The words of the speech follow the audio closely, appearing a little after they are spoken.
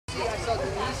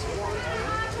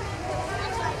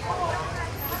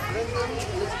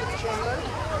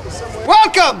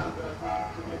Welcome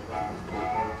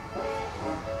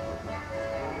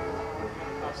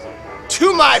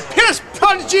to my pierced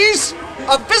prodigies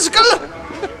of physical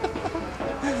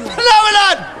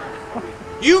phenomenon.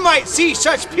 You might see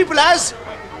such people as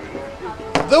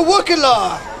the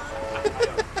Wookalor,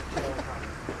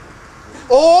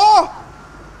 or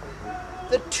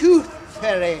the Tooth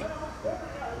Fairy,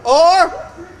 or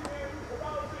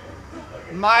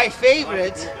my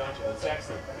favorite,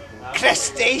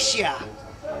 Crustacea.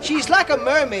 She's like a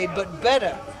mermaid, but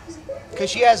better, because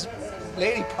she has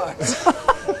lady parts.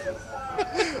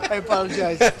 I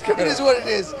apologize. It is what it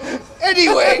is.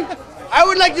 Anyway, I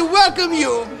would like to welcome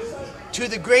you to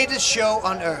the greatest show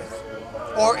on earth,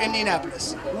 or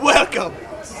Indianapolis. Welcome.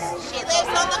 She lives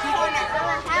on the corner,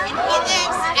 and he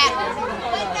lives at...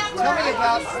 Tell me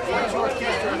about your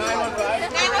character,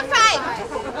 915.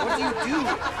 915. What do you do?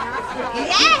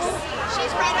 Yes,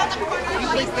 she's right on the corner.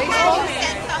 She's the one who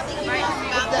sends all the emails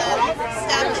about the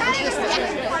stuff and things.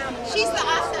 Yeah. She's the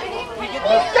awesome.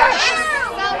 Yes.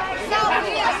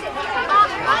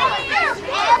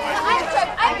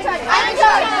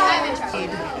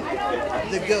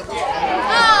 The goat.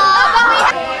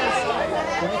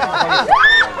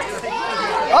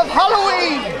 Of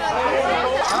Halloween!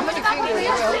 How many fingers are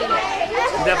you holding?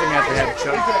 You definitely have to have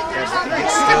Chuck get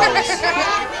stills.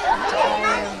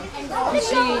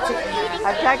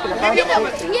 I've taken a bunch of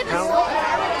pictures.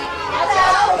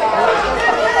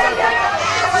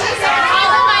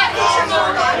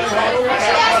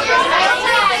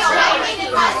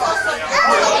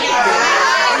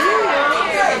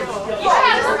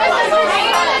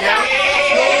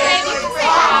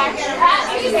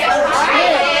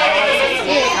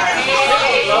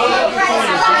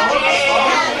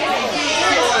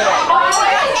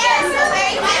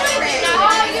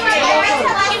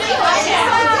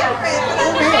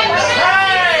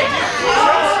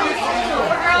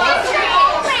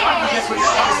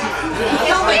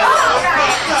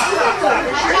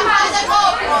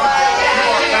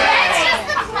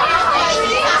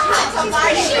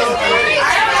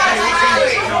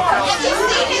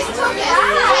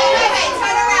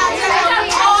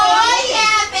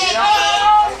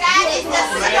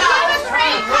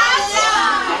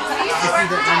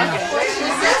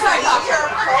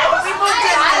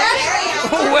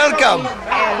 Welcome.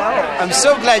 I'm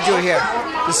so glad you're here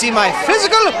to see my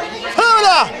physical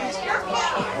phenomena,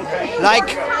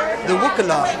 like the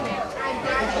Wookalor.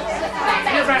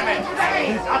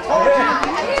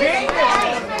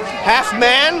 Half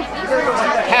man,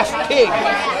 half pig.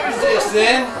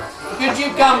 Listen, could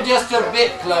you come just a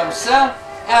bit closer?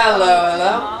 Hello,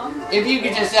 hello. If you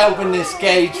could just open this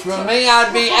cage for me,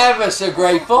 I'd be ever so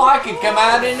grateful. I could come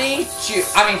out and eat you.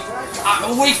 I mean,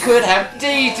 we could have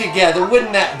tea together.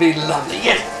 Wouldn't that be lovely?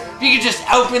 Yes. If you could just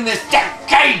open this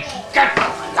cage.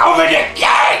 Open the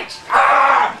cage!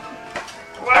 Ah!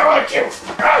 Where want you?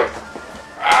 God!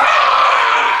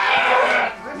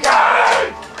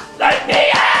 Let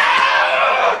me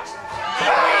out!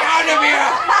 Let me out of here!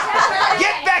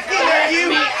 Get back in there,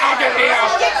 you! Let me out of here!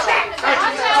 Get back!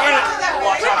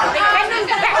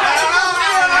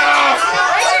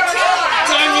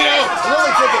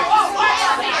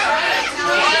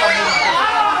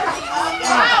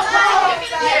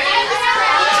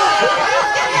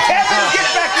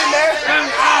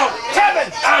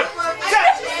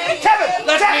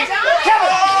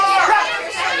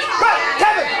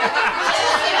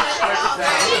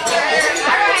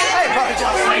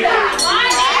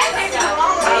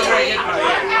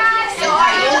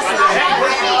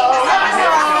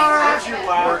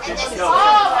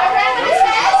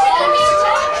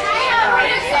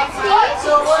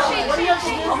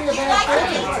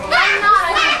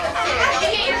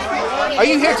 Are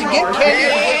you here to get candy?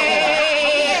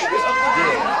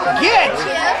 Get!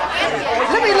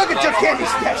 Let me look at your candy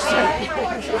stash, sir.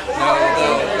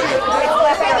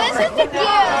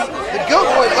 The goat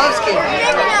boy loves candy.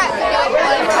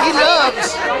 He loves.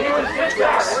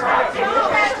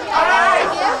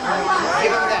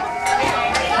 Give him that.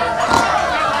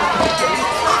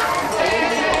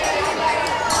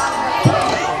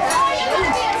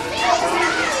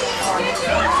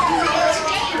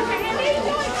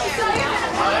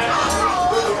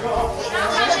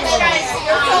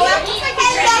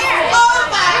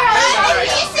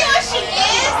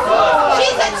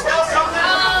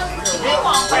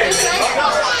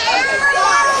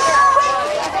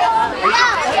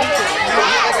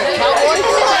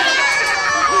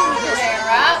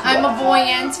 I'm a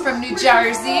voyant from New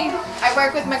Jersey. I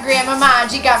work with my grandma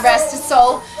Margie, God rest her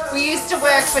soul. We used to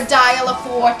work for Dial of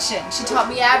Fortune. She taught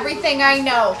me everything I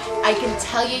know. I can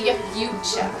tell you your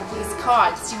future. Please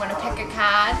cards. Do you want to pick a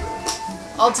card?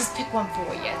 I'll just pick one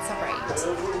for you. It's alright.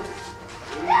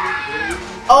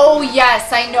 Oh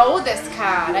yes, I know this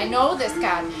card. I know this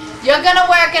card. You're gonna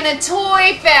work in a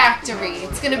toy factory.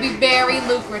 It's gonna be very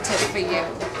lucrative for you.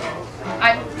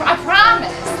 I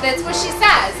promise. That's what she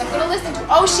says. I'm gonna listen to.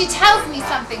 Oh, she tells me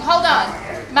something. Hold on,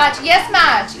 Margie. Yes,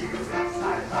 Margie.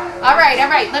 All right.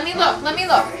 Let me look.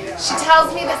 She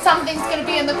tells me that something's gonna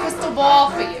be in the crystal ball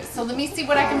for you. So let me see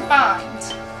what I can find.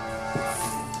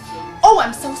 Oh,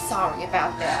 I'm so sorry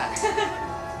about that.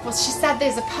 Well, she said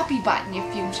there's a puppy butt in your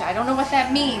future. I don't know what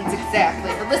that means exactly,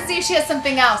 but let's see if she has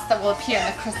something else that will appear in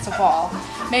the crystal ball.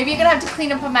 Maybe you're gonna have to clean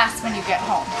up a mess when you get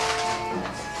home.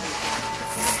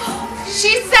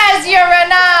 She says you're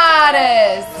an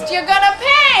artist. You're gonna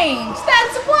paint.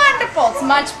 That's wonderful. It's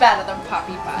much better than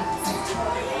puppy butts.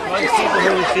 Most people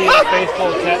who see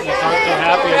baseball technique aren't so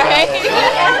happy about it.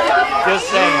 Just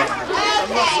saying.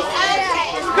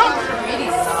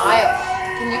 Pretty smile.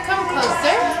 Can you come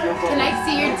closer? Can I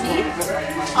see your teeth?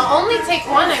 I'll only take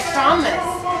one, I promise.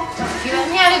 You let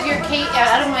me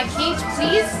out of my cage,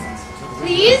 please?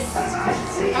 Please?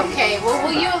 Okay, well,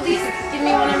 will you at least give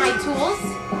me one of my tools?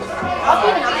 I'll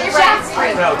be nice.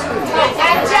 Jeffrey.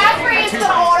 And Jeffrey is the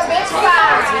ornament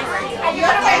guy. And you're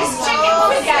gonna raise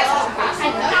chicken together.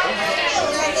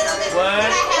 What?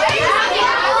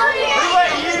 Who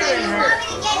let you in here?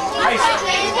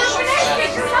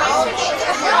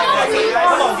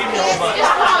 Come on, give me a whole bunch.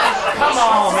 Come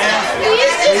on, man.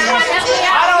 Please just let me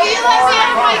out. You let me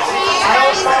out of my cage.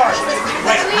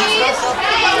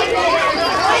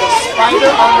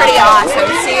 Pretty awesome.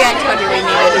 See, I told you we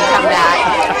needed to come back.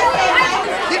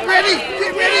 Get ready!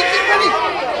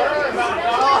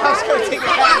 Oh, I was going to take a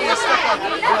hat and stuff like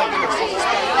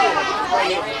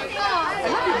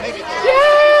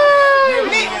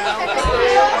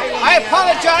I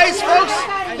apologize, folks.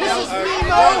 This is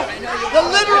Nemo, the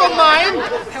literal mime.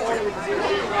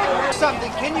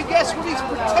 Something. Can you guess what he's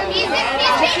pretending to do?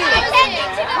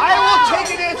 I will take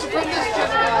an answer from this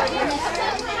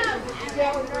gentleman.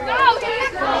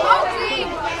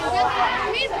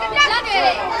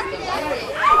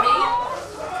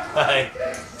 Hey.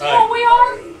 You know what we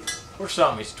are? We're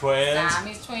Siamese twins.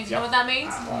 Siamese twins. You know what that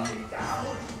means?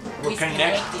 We're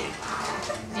connected.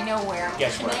 You know where?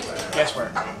 Guess where? Guess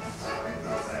where?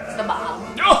 The bottom.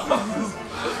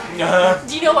 Uh-huh.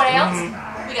 Do you know what else?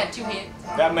 We got 2 heads.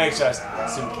 That makes us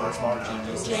super smart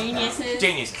geniuses.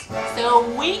 Geniuses. So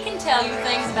we can tell you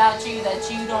things about you that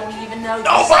you don't even know.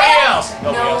 Nobody else!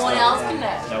 No one else can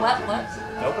know. Nope. What?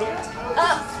 Nobody else.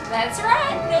 That's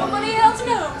right. Nobody else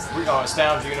knows. We're going to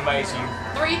astound you and amaze you.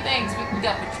 3 things we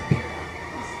got.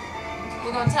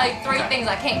 We're going to tell you 3 things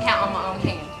I can't count on my own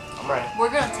hand. I'm ready.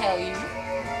 We're going to tell you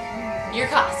your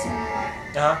costume.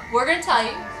 We're going to tell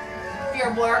you if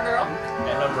you're a boy or a girl.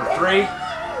 And number 3.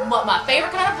 What my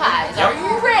favorite kind of pie is. Are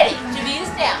you ready to be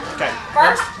astounded? Okay.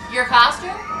 First, your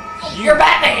costume. You're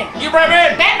Batman. You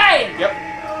Batman. Batman. Yep.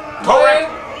 Correct.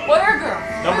 Boy or girl.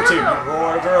 Number 2.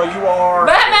 Boy or girl, you are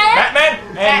Batman. Batman.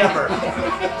 And number.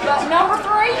 But number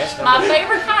 3, yes, my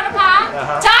favorite kind of pie.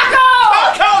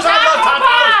 Tacos. Tacos. I love tacos.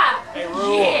 Pie. They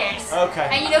rule. Yes. Okay.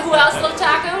 And you know who else loves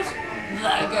tacos?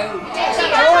 The goat.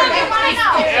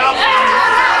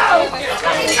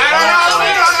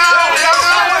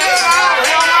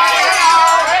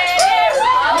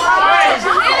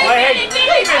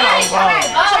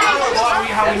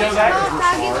 How we know that?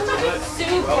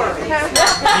 Super.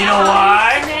 You know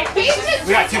why?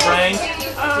 We got 2 brains.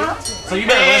 So you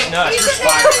better listen to us. You're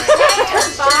spy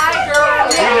brains. Spy girl.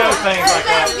 We know things like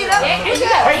that.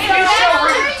 Hey, you show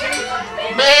reading.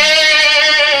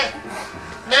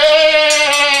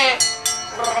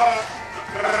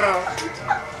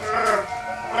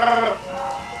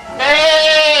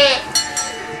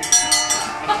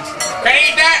 Can I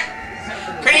eat that?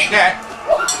 Can I eat that?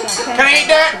 Can I eat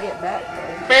that?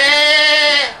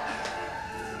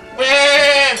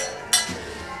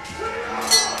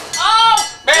 Oh!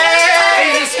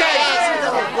 He's escaped.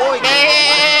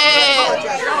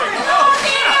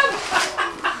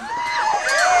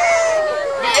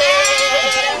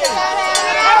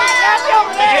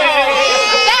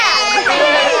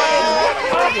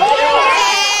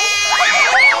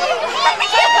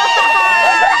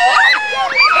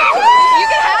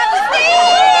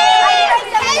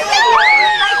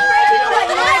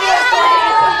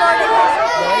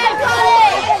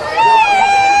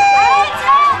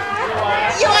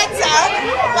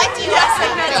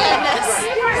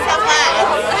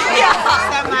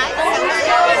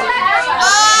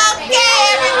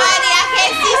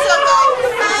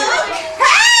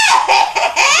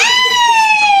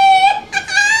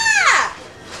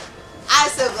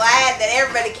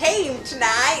 everybody came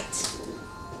tonight.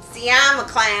 See, I'm a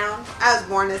clown. I was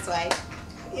born this way.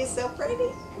 You're so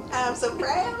pretty. I'm so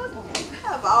proud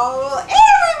of all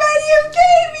everybody who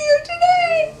came here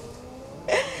today.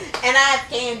 And I have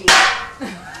candy.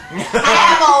 I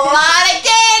have a lot of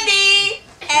candy.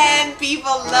 And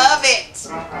people love it.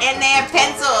 And they have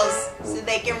pencils so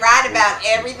they can write about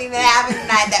everything that happened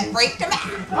tonight that freaked them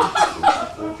out.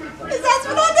 Because that's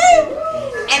what I do.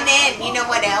 And then, you know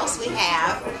what else we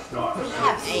have? We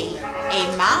have a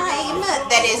mime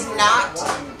that is not...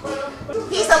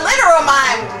 He's a literal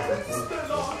mime.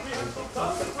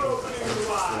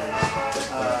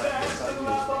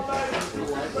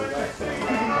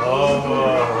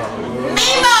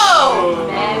 Mimo!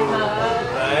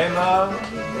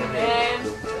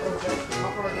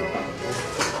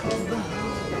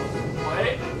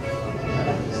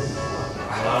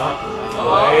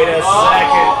 Wait a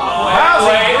second. How's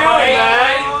he doing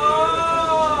that?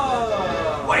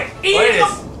 Wait.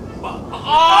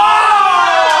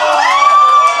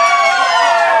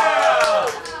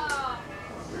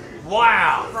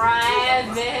 Wow.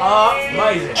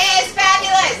 Amazing. It's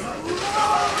fabulous.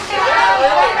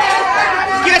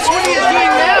 Guess what he is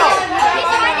doing now?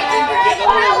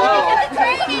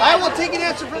 I will take an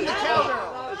answer from the counter.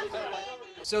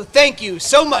 So thank you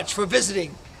so much for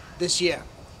visiting this year.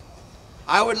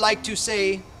 I would like to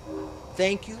say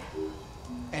thank you,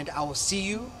 and I will see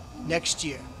you next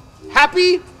year.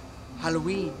 Happy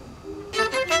Halloween.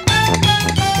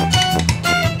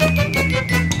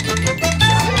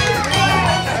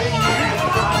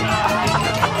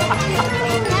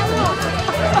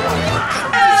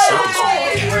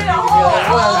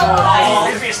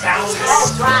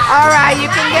 All right, you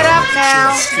can get up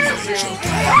now.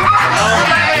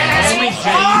 Only James.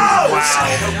 Wow.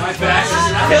 My back is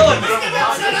killing me.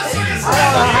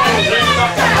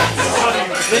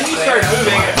 Then you start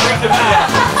moving, it freaked them out.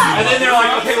 And then they're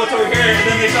like, okay, what's over here? And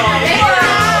then they saw it.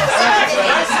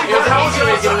 It was how was you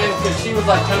making it in because she was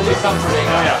like totally comforting.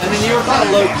 And then you were kind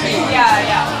of low key.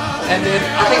 Yeah. And then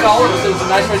I think all of us, it was a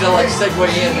nice way to like segue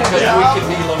in because we could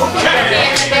be low key.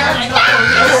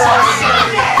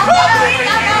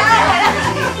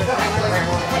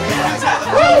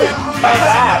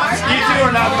 You two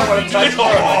are not going to want to touch her.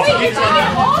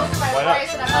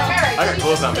 I got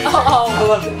clothes on me.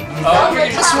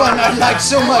 This one I like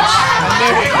so much. I'm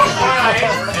married.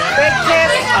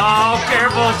 Oh,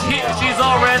 careful. She's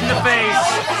all red in the face.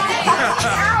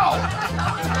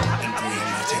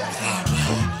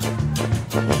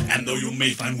 And though you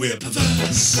may find we're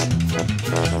perverse,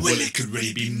 well, it could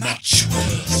really be much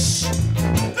worse.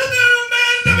 The new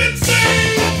man of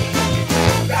insane.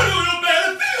 I know you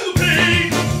better feel pain.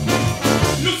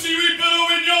 You see we blow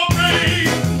in your brain.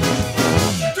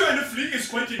 Trying to flee is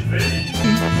quite in vain.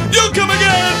 You'll come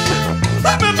again.